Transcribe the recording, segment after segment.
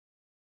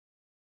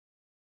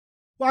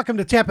Welcome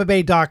to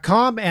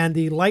TampaBay.com and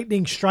the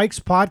Lightning Strikes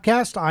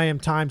podcast. I am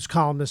Times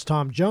columnist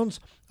Tom Jones,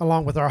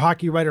 along with our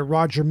hockey writer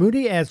Roger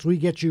Moody, as we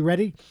get you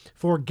ready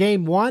for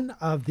Game 1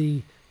 of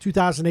the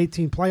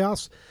 2018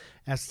 playoffs,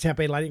 as the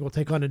Tampa Bay Lightning will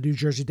take on the New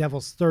Jersey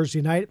Devils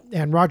Thursday night.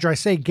 And Roger, I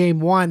say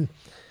Game 1.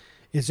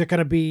 Is it going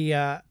to be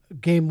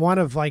Game 1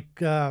 of like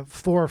 4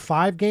 or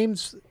 5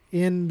 games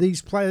in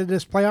this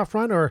playoff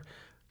run, or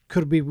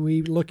could we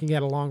be looking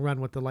at a long run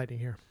with the Lightning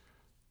here?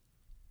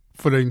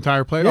 For the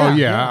entire play?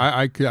 Yeah.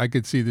 I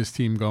could see this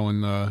team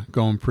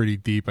going pretty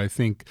deep. I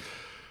think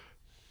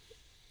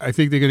they're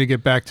going to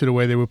get back to the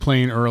way they were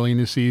playing early in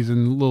the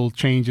season. Little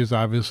changes,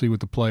 obviously, with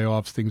the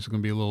playoffs. Things are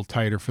going to be a little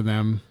tighter for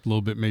them,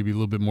 maybe a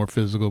little bit more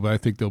physical, but I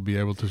think they'll be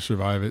able to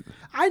survive it.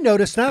 I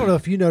noticed, and I don't know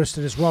if you noticed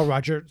it as well,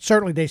 Roger,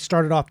 certainly they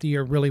started off the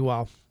year really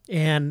well,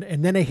 and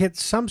then they hit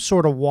some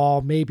sort of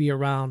wall maybe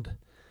around,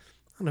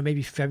 I don't know,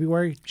 maybe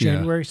February,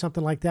 January,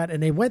 something like that,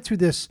 and they went through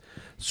this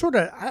sort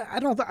of, I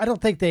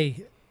don't think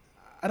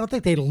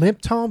they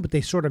limped home, but they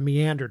sort of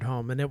meandered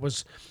home. And it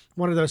was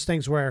one of those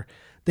things where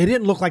they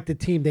didn't look like the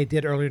team they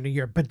did earlier in the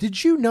year. But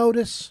did you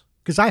notice,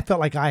 because I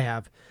felt like I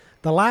have,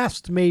 the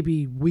last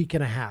maybe week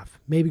and a half,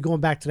 maybe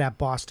going back to that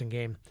Boston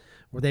game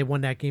where they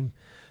won that game.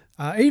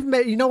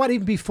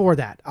 Even before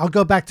that, I'll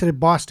go back to the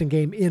Boston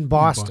game in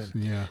Boston.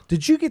 Yeah.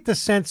 Did you get the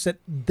sense that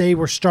they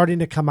were starting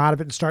to come out of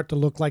it and start to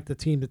look like the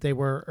team that they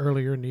were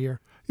earlier in the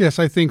year? Yes,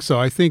 I think so.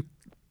 I think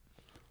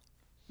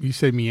you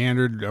said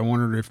meandered. I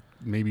wondered if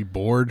maybe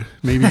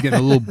getting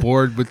a little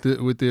bored with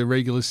the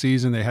regular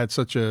season. They had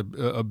such a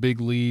big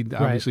lead.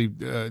 Right. Obviously,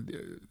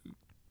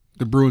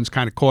 the Bruins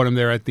kind of caught them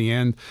there at the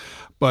end,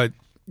 but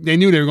they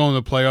knew they were going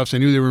to the playoffs. They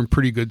knew they were in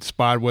pretty good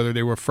spot. Whether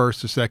they were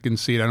first or second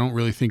seed, I don't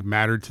really think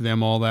mattered to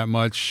them all that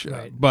much.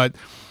 Right. But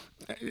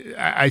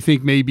I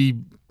think maybe,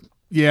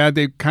 they're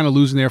kind of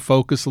losing their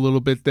focus a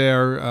little bit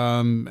there.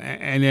 And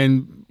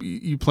then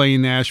you play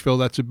in Nashville,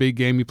 that's a big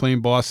game. You play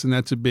in Boston,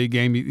 that's a big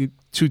game.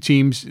 Two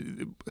teams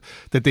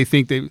that they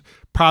think they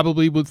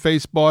probably would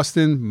face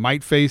Boston,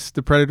 might face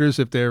the Predators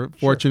if they're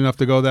fortunate enough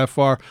to go that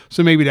far.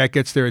 So maybe that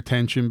gets their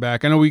attention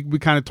back. I know we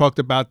kind of talked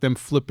about them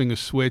flipping a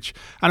switch.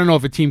 I don't know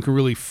if a team can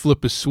really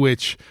flip a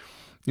switch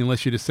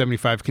unless you're the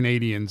 75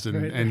 Canadians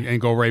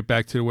and go right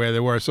back to where they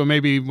were. So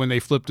maybe when they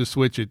flipped the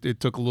switch, it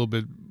took a little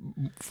bit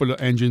for the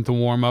engine to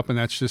warm up, and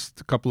that's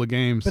just a couple of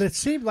games. But it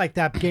seemed like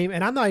that game,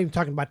 and I'm not even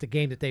talking about the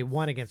game that they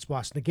won against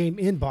Boston, the game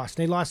in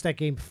Boston. They lost that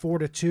game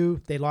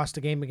 4-2. They lost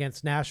the game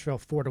against Nashville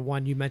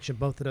 4-1. You mentioned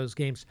both of those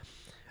games.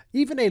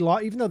 Even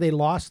though they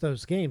lost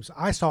those games,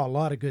 I saw a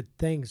lot of good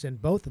things in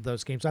both of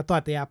those games. I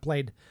thought they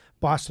outplayed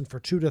Boston for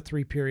 2 to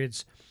 3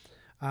 periods.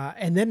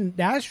 And then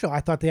Nashville,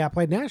 I thought they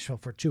outplayed Nashville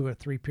for 2 or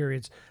 3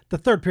 periods. The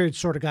third period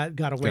sort of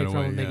got away from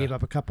them. They gave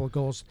up a couple of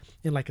goals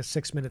in like a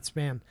 6-minute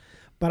span.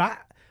 But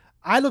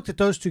I looked at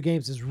those 2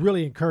 games as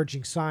really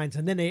encouraging signs.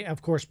 And then they,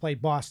 of course,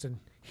 played Boston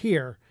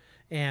here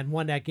and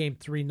won that game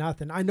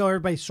 3-0. I know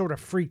everybody sort of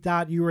freaked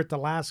out. You were at the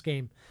last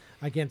game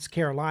against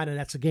Carolina.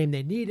 That's a game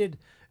they needed,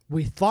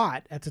 we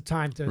thought, at the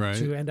time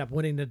to end up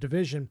winning the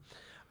division.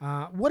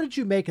 What did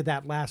you make of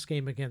that last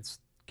game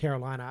against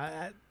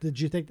Carolina?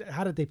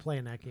 How did they play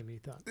in that game, you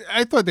thought?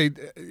 I thought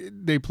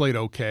they played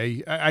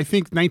okay. I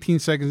think 19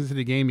 seconds into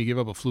the game, you give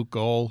up a fluke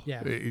goal.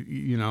 Yeah.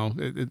 You don't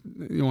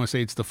want to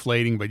say it's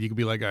deflating, but you could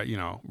be like,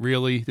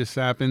 really, this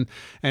happened?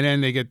 And then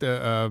they get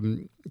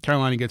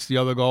Carolina gets the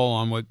other goal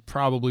on what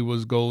probably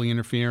was goalie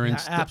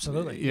interference. Yeah,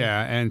 absolutely.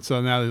 Yeah, and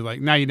so now they're like,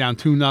 now you're down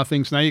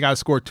 2-0, so now you got to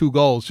score 2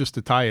 goals just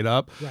to tie it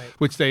up,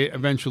 which they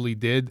eventually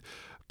did.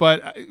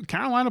 But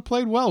Carolina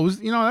played well. It was,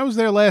 that was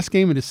their last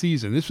game of the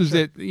season. This was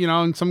it,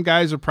 and some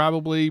guys are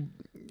probably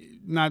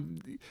not.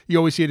 You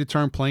always hear the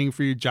term playing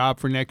for your job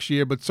for next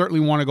year, but certainly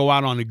want to go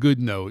out on a good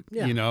note.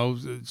 Yeah.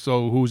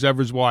 So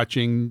whoever's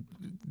watching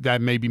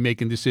that may be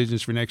making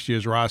decisions for next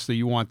year's roster,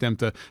 you want them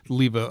to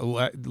leave a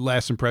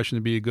last impression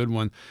to be a good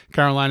one.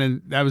 Carolina,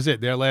 that was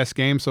it, their last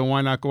game. So why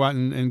not go out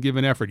and give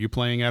an effort? You're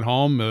playing at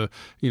home.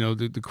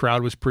 The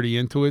crowd was pretty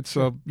into it,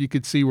 so you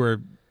could see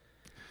where.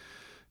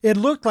 It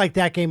looked like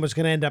that game was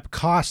going to end up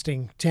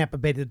costing Tampa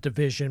Bay the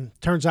division.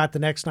 Turns out the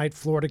next night,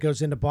 Florida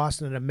goes into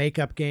Boston in a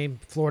makeup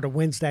game. Florida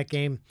wins that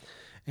game,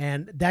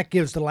 and that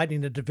gives the Lightning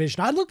the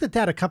division. I looked at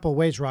that a couple of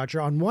ways, Roger.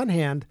 On one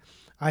hand,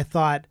 I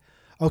thought,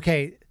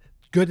 okay,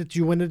 good that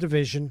you win the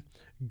division.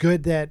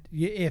 Good that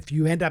if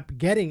you end up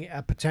getting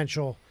a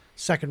potential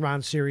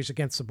second-round series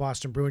against the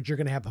Boston Bruins, you're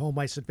going to have home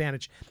ice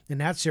advantage in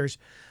that series.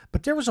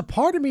 But there was a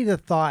part of me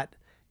that thought,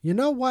 you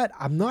know what?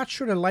 I'm not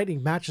sure the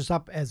Lightning matches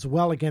up as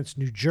well against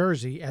New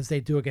Jersey as they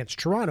do against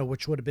Toronto,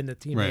 which would have been the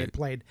team they had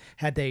played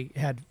had they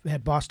had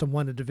Boston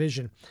won the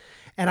division.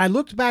 And I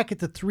looked back at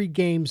the 3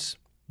 games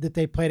that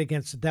they played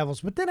against the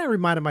Devils, but then I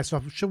reminded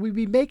myself, should we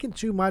be making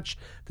too much?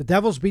 The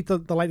Devils beat the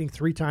Lightning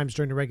 3 times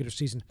during the regular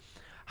season.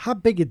 How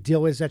big a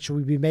deal is that? Should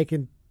we be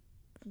making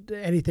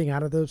anything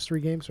out of those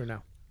 3 games or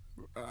no?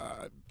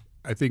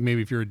 I think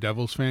maybe if you're a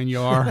Devils fan, you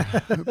are.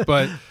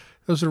 But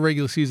those are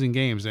regular season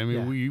games. I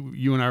mean, Yeah.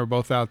 you and I were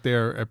both out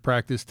there at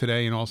practice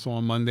today and also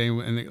on Monday,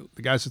 and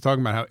the guys are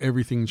talking about how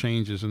everything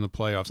changes in the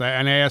playoffs.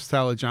 And I asked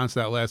Tyler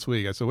Johnson that last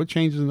week. I said, what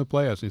changes in the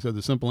playoffs? And he said,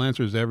 the simple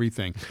answer is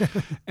everything.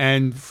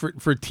 And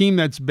for a team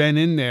that's been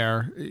in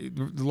there,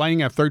 the Lightning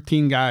have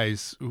 13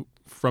 guys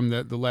from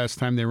the last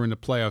time they were in the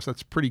playoffs.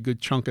 That's a pretty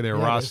good chunk of their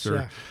roster.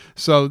 Yeah.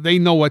 So they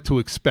know what to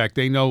expect.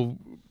 They know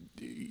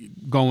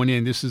going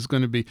in, this is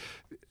going to be –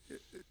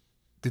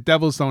 the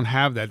Devils don't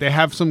have that. They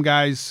have some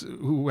guys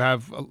who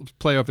have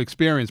playoff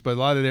experience, but a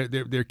lot of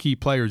their key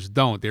players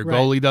don't. Their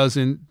goalie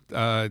doesn't.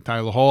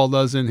 Tyler Hall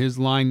doesn't. His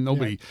line,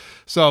 nobody. Yeah.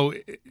 So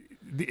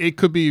it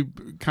could be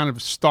kind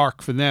of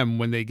stark for them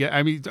when they get.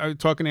 I mean, I was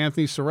talking to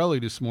Anthony Cirelli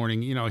this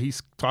morning. You know,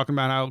 he's talking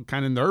about how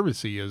kind of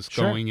nervous he is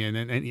going in,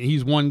 and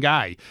he's one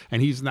guy,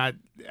 and he's not.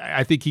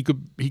 I think he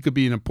could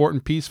be an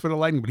important piece for the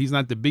Lightning, but he's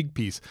not the big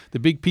piece. The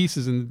big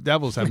pieces in the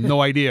Devils have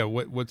no idea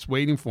what's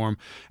waiting for him,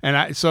 and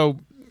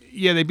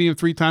yeah, they beat him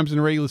 3 times in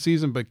the regular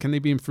season, but can they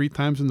beat him 3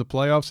 times in the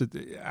playoffs?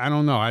 I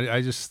don't know.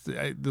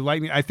 The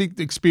Lightning. I think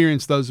the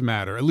experience does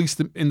matter, at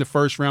least in the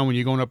first round when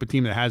you're going up a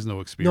team that has no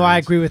experience. No, I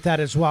agree with that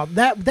as well.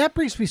 That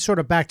brings me sort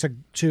of back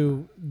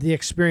to the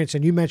experience,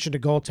 and you mentioned a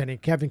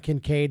goaltending, Kevin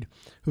Kincaid,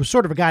 who was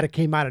sort of a guy that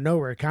came out of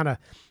nowhere, kind of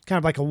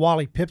like a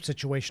Wally Pipp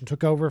situation,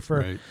 took over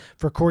for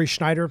Corey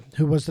Schneider,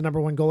 who was the number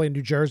 1 goalie in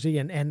New Jersey,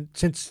 and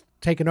since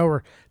taking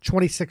over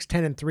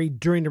 26-10-3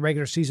 during the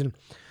regular season.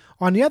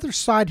 On the other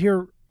side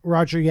here,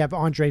 Roger, you have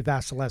Andrei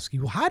Vasilevsky.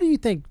 Well, how do you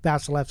think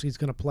Vasilevsky is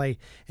going to play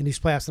in these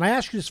playoffs? And I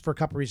ask you this for a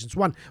couple of reasons.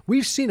 One,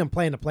 we've seen him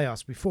play in the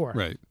playoffs before.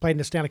 Right. Played in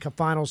the Stanley Cup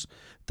Finals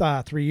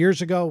 3 years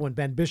ago when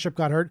Ben Bishop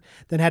got hurt,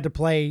 then had to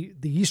play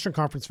the Eastern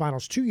Conference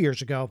Finals 2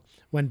 years ago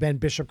when Ben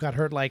Bishop got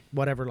hurt, like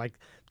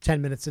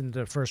 10 minutes into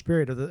the first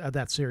period of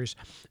that series.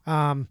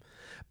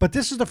 But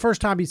this is the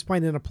first time he's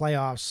playing in the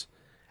playoffs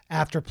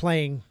after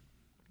playing.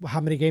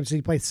 How many games did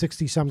he play?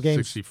 60-some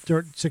games?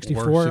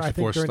 64, I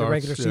think, during the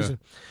regular season.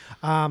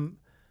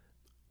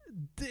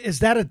 Is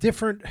that a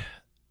different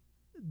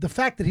 – the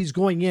fact that he's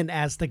going in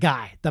as the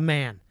guy, the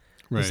man,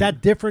 is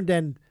that different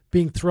than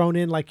being thrown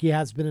in like he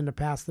has been in the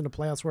past in the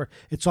playoffs where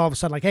it's all of a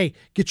sudden like, hey,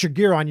 get your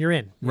gear on, you're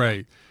in?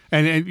 Right.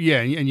 And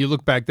you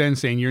look back then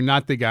saying you're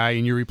not the guy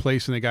and you're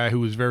replacing the guy who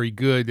was very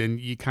good, and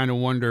you kind of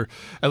wonder,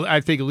 I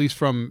think at least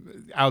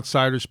from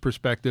outsiders'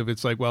 perspective,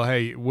 it's like, well,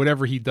 hey,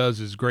 whatever he does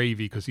is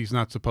gravy because he's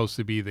not supposed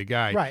to be the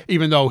guy. Right.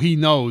 Even though he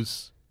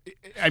knows –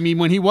 I mean,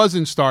 when he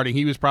wasn't starting,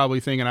 he was probably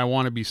thinking, I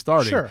want to be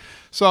starting. Sure.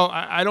 So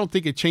I don't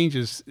think it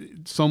changes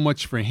so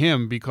much for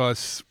him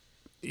because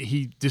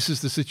this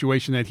is the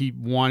situation that he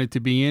wanted to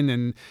be in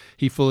and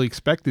he fully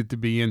expected to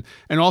be in.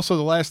 And also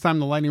the last time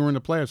the Lightning were in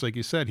the playoffs, like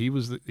you said, he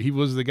was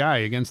the guy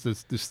against I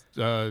was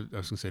going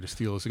to say the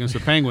Steelers, against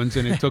the Penguins,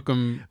 and it took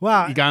him,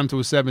 he got him to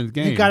a 7th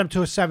game. He got him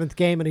to a 7th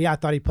game, and I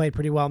thought he played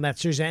pretty well in that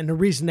series. And the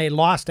reason they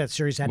lost that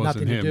series had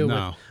nothing to do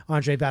with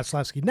Andrei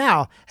Vasilevsky.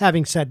 Now,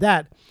 having said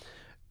that,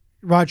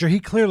 Roger, he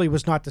clearly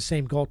was not the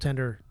same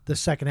goaltender the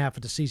second half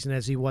of the season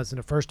as he was in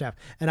the first half.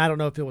 And I don't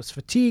know if it was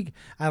fatigue.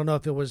 I don't know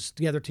if it was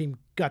the other team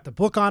got the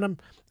book on him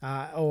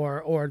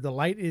or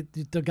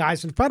the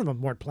guys in front of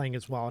him weren't playing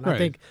as well. And I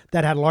think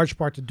that had a large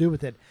part to do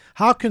with it.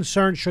 How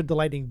concerned should the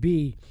Lightning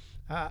be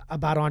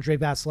about Andrei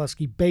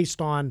Vasilevsky based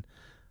on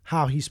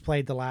how he's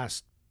played the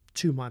last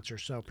 2 months or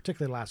so,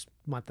 particularly the last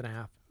month and a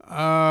half?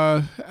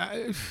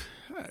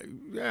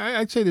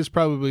 I'd say there's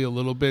probably a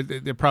little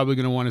bit. They're probably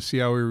going to want to see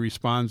how he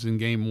responds in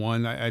game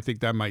 1. I think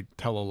that might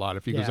tell a lot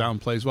if he goes out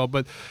and plays well.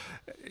 But,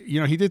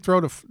 he did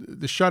throw the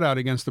shutout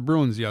against the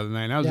Bruins the other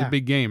night. And that was a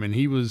big game, and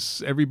he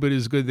was every bit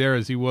as good there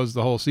as he was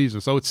the whole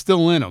season. So it's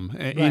still in him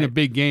in a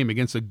big game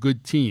against a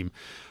good team.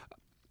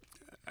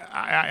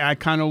 I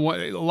kind of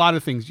want a lot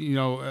of things.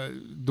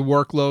 The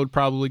workload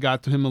probably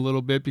got to him a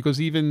little bit because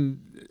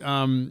even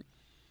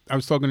I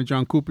was talking to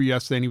John Cooper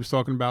yesterday, and he was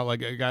talking about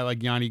like a guy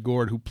like Yanni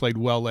Gourde who played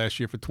well last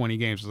year for 20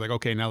 games. It's like,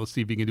 okay, now let's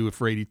see if he can do it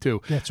for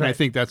 82. That's right. And I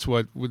think that's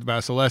what with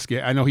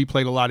Vasilevsky. I know he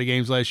played a lot of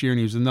games last year, and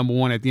he was the number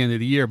 1 at the end of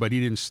the year, but he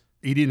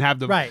didn't have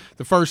the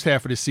first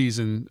half of the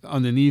season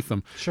underneath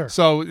him. Sure.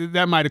 So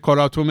that might have caught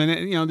up to him,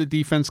 and the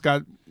defense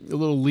got a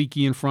little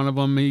leaky in front of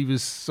him. He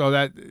was so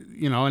that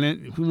and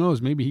then who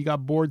knows, maybe he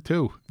got bored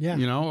too. Yeah.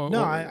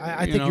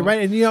 I think you're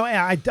right,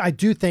 and I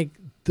do think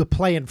the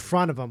play in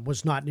front of him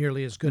was not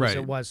nearly as good as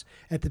it was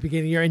at the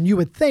beginning of the year. And you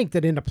would think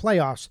that in the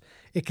playoffs,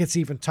 it gets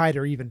even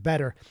tighter, even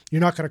better. You're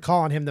not going to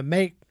call on him to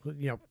make,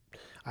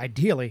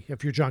 ideally,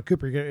 if you're John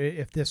Cooper,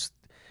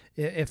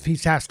 if he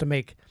has to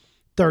make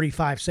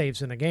 35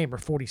 saves in a game or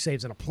 40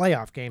 saves in a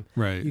playoff game,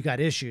 you got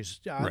issues.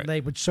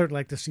 They would certainly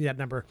like to see that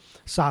number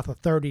south of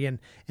 30. And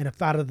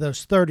if out of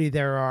those 30,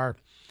 there are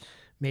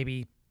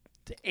maybe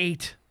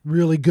 8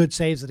 really good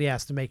saves that he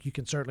has to make, you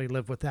can certainly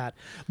live with that.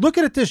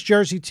 Looking at this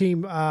Jersey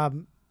team,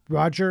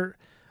 Roger,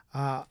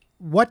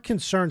 what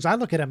concerns? I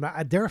look at them.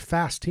 They're a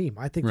fast team.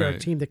 I think they're a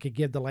team that could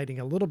give the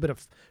Lightning a little bit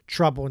of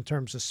trouble in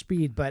terms of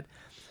speed. But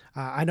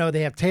I know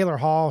they have Taylor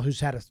Hall, who's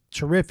had a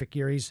terrific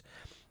year. He's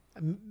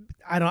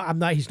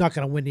not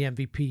going to win the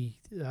MVP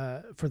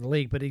for the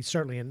league, but he's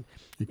certainly in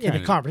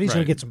the conference. He's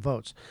going to get some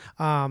votes.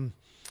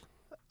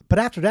 But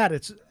after that,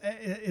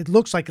 it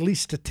looks like, at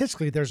least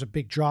statistically, there's a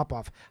big drop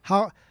off.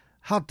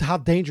 How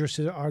dangerous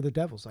are the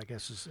Devils, I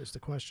guess, is the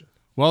question.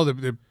 Well,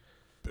 they're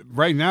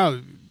right now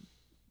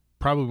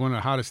probably one of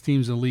the hottest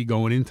teams in the league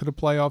going into the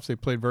playoffs. They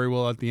played very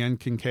well at the end.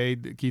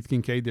 Keith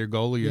Kincaid, their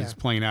goalie, is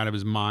playing out of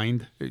his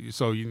mind.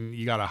 So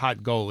you got a hot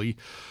goalie.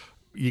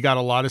 You got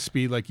a lot of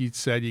speed, like you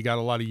said. You got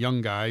a lot of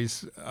young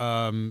guys.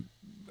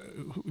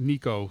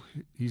 Nico,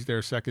 he's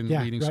their second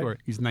leading scorer.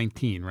 He's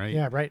 19, right?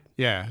 Yeah, right.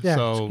 Yeah.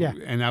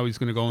 And now he's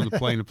going to go into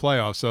play in the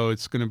playoffs. So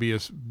it's going to be a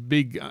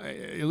big.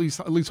 At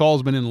least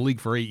Hall's been in the league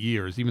for 8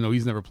 years, even though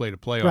he's never played a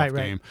playoff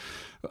game.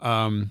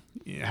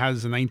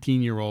 Has a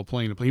 19-year-old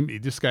playing the play.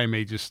 This guy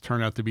may just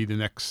turn out to be the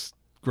next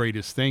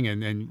greatest thing,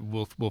 and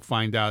we'll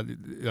find out.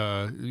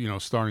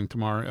 Starting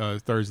tomorrow,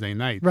 Thursday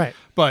night. Right.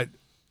 But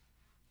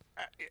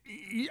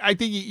I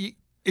think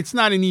it's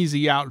not an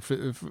easy out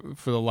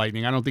for the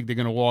Lightning. I don't think they're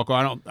going to walk.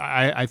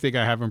 I think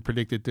I have them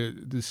predicted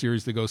the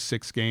series to go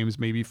 6 games,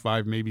 maybe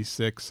 5, maybe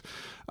 6.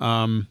 They're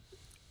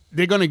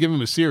going to give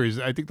them a series.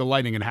 I think the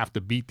Lightning are going to have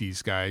to beat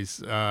these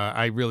guys.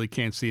 I really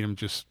can't see them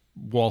just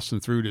waltzing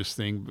through this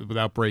thing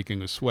without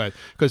breaking a sweat,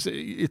 because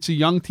it's a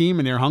young team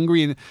and they're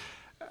hungry. And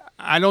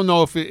I don't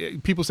know if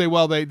people say,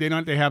 well, they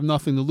have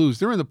nothing to lose.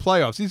 They're in the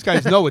playoffs. These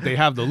guys know what they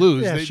have to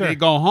lose. They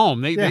go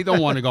home. They don't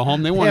want to go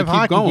home. They want to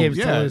keep going.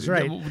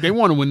 They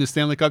want to win the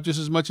Stanley Cup just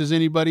as much as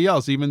anybody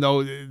else, even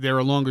though they're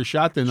a longer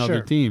shot than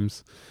other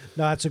teams.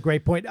 No, that's a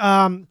great point.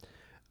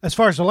 As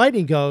far as the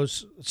Lightning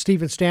goes,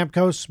 Steven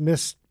Stamkos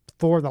missed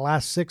 4 of the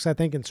last 6, I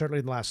think, and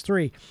certainly the last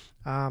 3.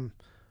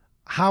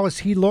 How has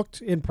he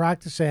looked in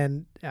practice,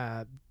 and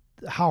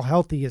how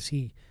healthy is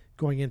he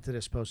going into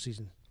this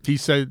postseason? He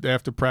said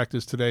after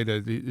practice today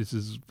that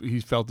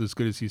he felt as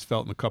good as he's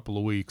felt in a couple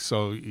of weeks.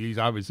 So he's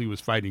obviously was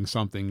fighting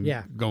something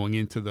going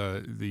into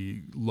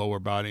the lower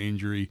body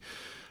injury.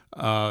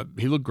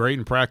 He looked great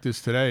in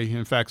practice today.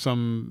 In fact,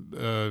 some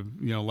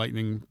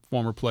Lightning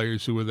former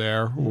players who were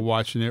there were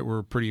watching it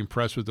were pretty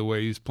impressed with the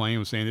way he's playing.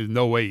 Was saying there's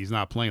no way he's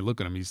not playing. Look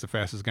at him; he's the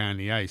fastest guy on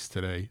the ice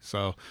today.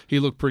 So he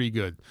looked pretty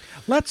good.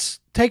 Let's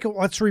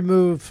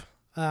remove.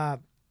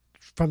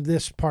 From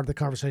this part of the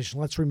conversation,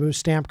 let's remove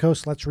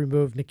Stamkos. Let's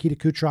remove Nikita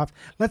Kucherov.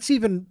 Let's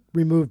even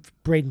remove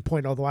Braden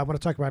Point, although I want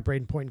to talk about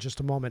Braden Point in just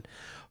a moment.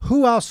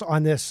 Who else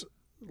on this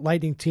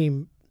Lightning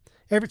team?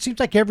 It seems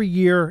like every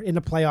year in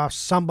the playoffs,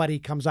 somebody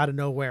comes out of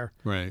nowhere.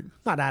 Right.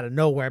 Not out of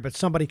nowhere, but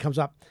somebody comes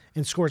up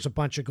and scores a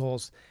bunch of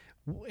goals.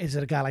 Is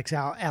it a guy like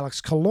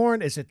Alex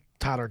Killorn? Is it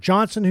Tyler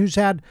Johnson, who's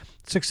had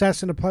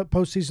success in the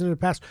postseason in the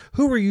past?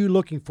 Who are you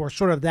looking for,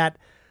 sort of that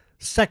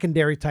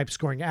secondary type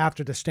scoring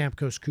after the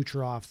Stamkos,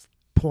 Kucherov,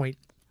 Point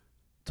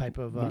type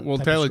of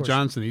Tyler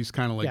Johnson, he's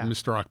kind of like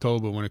Mr.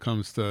 October when it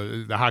comes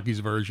to the hockey's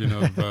version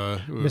of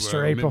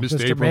Mr. April,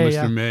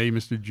 Mr. May,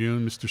 Mr.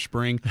 June, Mr.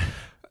 Spring.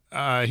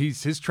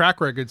 His track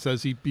record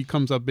says he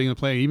comes up being a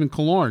player. Even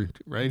Killorn,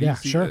 right? Yeah,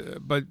 sure.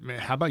 But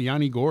how about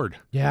Yanni Gourde?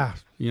 Yeah,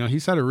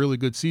 he's had a really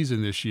good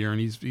season this year,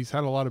 and he's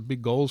had a lot of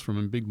big goals from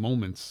him, big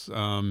moments.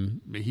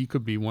 He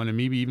could be one, and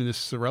maybe even this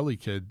Cirelli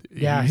kid.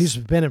 Yeah, he's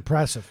been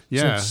impressive.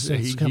 Yeah,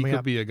 since he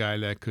could be a guy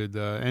that could,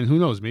 and who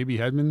knows, maybe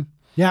Hedman.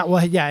 Yeah,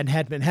 well, and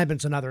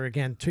Hedman's another,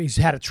 again, he's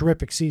had a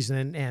terrific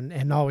season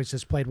and always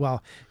has played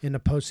well in the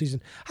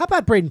postseason. How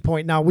about Braden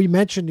Point? Now, we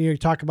mentioned, you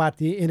talk about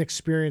the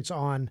inexperience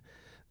on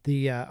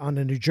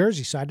the New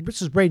Jersey side.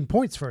 This is Braden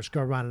Point's first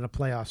go around in the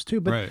playoffs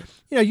too. But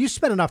you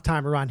spend enough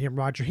time around him,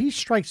 Roger. He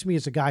strikes me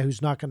as a guy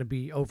who's not going to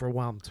be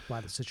overwhelmed by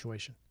the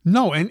situation.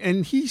 No,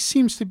 and he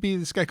seems to be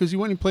this guy because he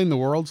went and played in the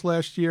Worlds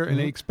last year, and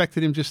they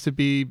expected him just to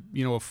be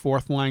a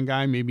fourth line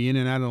guy, maybe in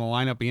and out of the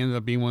lineup. He ended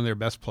up being one of their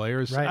best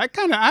players. Right.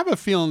 I have a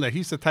feeling that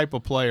he's the type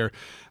of player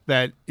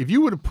that if you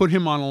would have put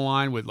him on a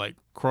line with like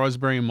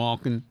Crosby and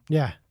Malkin,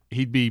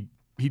 he'd be.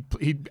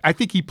 I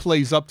think he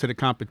plays up to the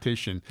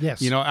competition.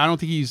 Yes. I don't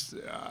think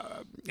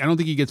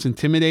he gets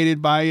intimidated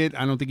by it.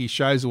 I don't think he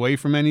shies away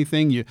from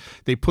anything.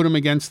 They put him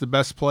against the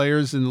best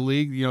players in the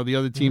league, the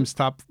other team's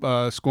top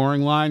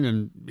scoring line,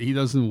 and he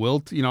doesn't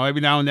wilt.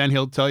 Every now and then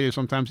he'll tell you,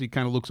 sometimes he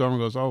kind of looks over and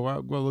goes, oh,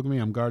 well, look at me,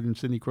 I'm guarding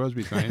Sidney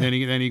Crosby tonight. And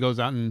then he goes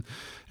out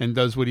and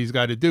does what he's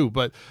got to do.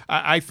 But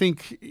I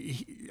think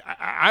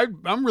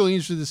I'm really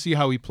interested to see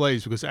how he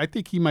plays, because I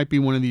think he might be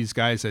one of these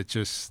guys that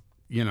just,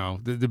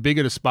 the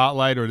bigger the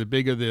spotlight or the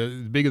bigger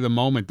the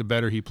moment, the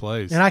better he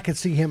plays. And I could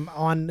see him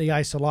on the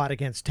ice a lot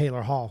against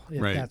Taylor Hall,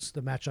 if that's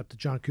the matchup that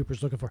John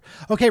Cooper's looking for.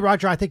 Okay,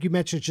 Roger, I think you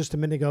mentioned it just a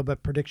minute ago,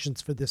 but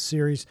predictions for this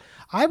series.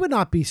 I would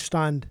not be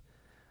stunned,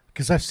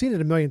 because I've seen it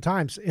a million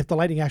times, if the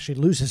Lightning actually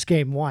loses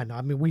game 1.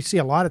 I mean, we see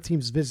a lot of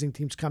visiting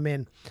teams come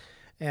in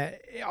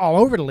all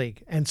over the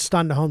league and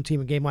stun the home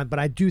team in game 1, but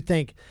I do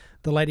think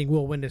the Lightning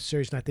will win this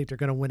series, and I think they're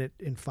going to win it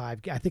in 5.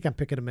 I think I'm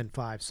picking them in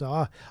 5.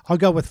 So I'll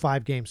go with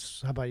 5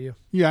 games. How about you?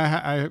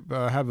 Yeah,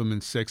 I have them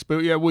in 6.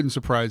 But, it wouldn't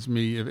surprise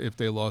me if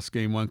they lost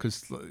game 1,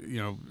 because,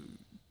 the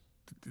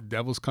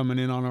Devils coming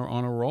in on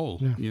a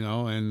roll,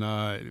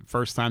 and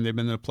first time they've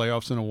been in the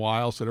playoffs in a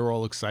while, so they're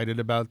all excited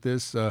about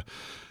this.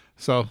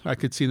 So I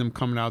could see them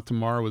coming out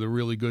tomorrow with a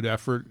really good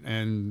effort,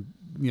 and,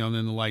 then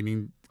the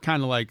Lightning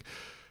kind of like –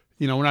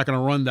 we're not going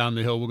to run down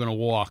the hill. We're going to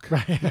walk,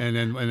 and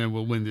then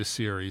we'll win this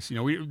series.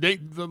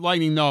 The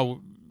Lightning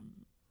know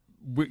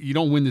you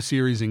don't win the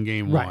series in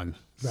game one.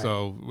 Right.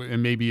 So,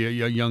 and maybe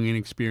a young,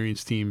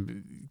 inexperienced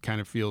team kind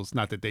of feels,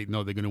 not that they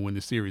know they're going to win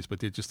the series, but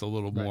they're just a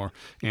little more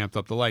amped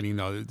up. The Lightning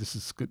know this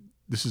is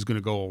going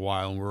to go a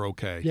while, and we're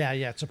okay. Yeah,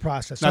 it's a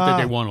process. Not that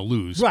they want to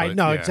lose. Right, but,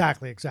 no,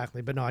 exactly.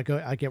 But no, I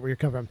get where you're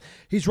coming from.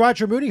 He's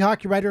Roger Moody,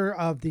 hockey writer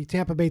of the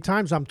Tampa Bay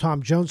Times. I'm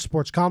Tom Jones,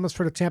 sports columnist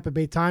for the Tampa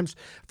Bay Times.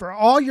 For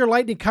all your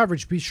Lightning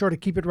coverage, be sure to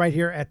keep it right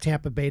here at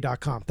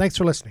tampabay.com. Thanks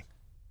for listening.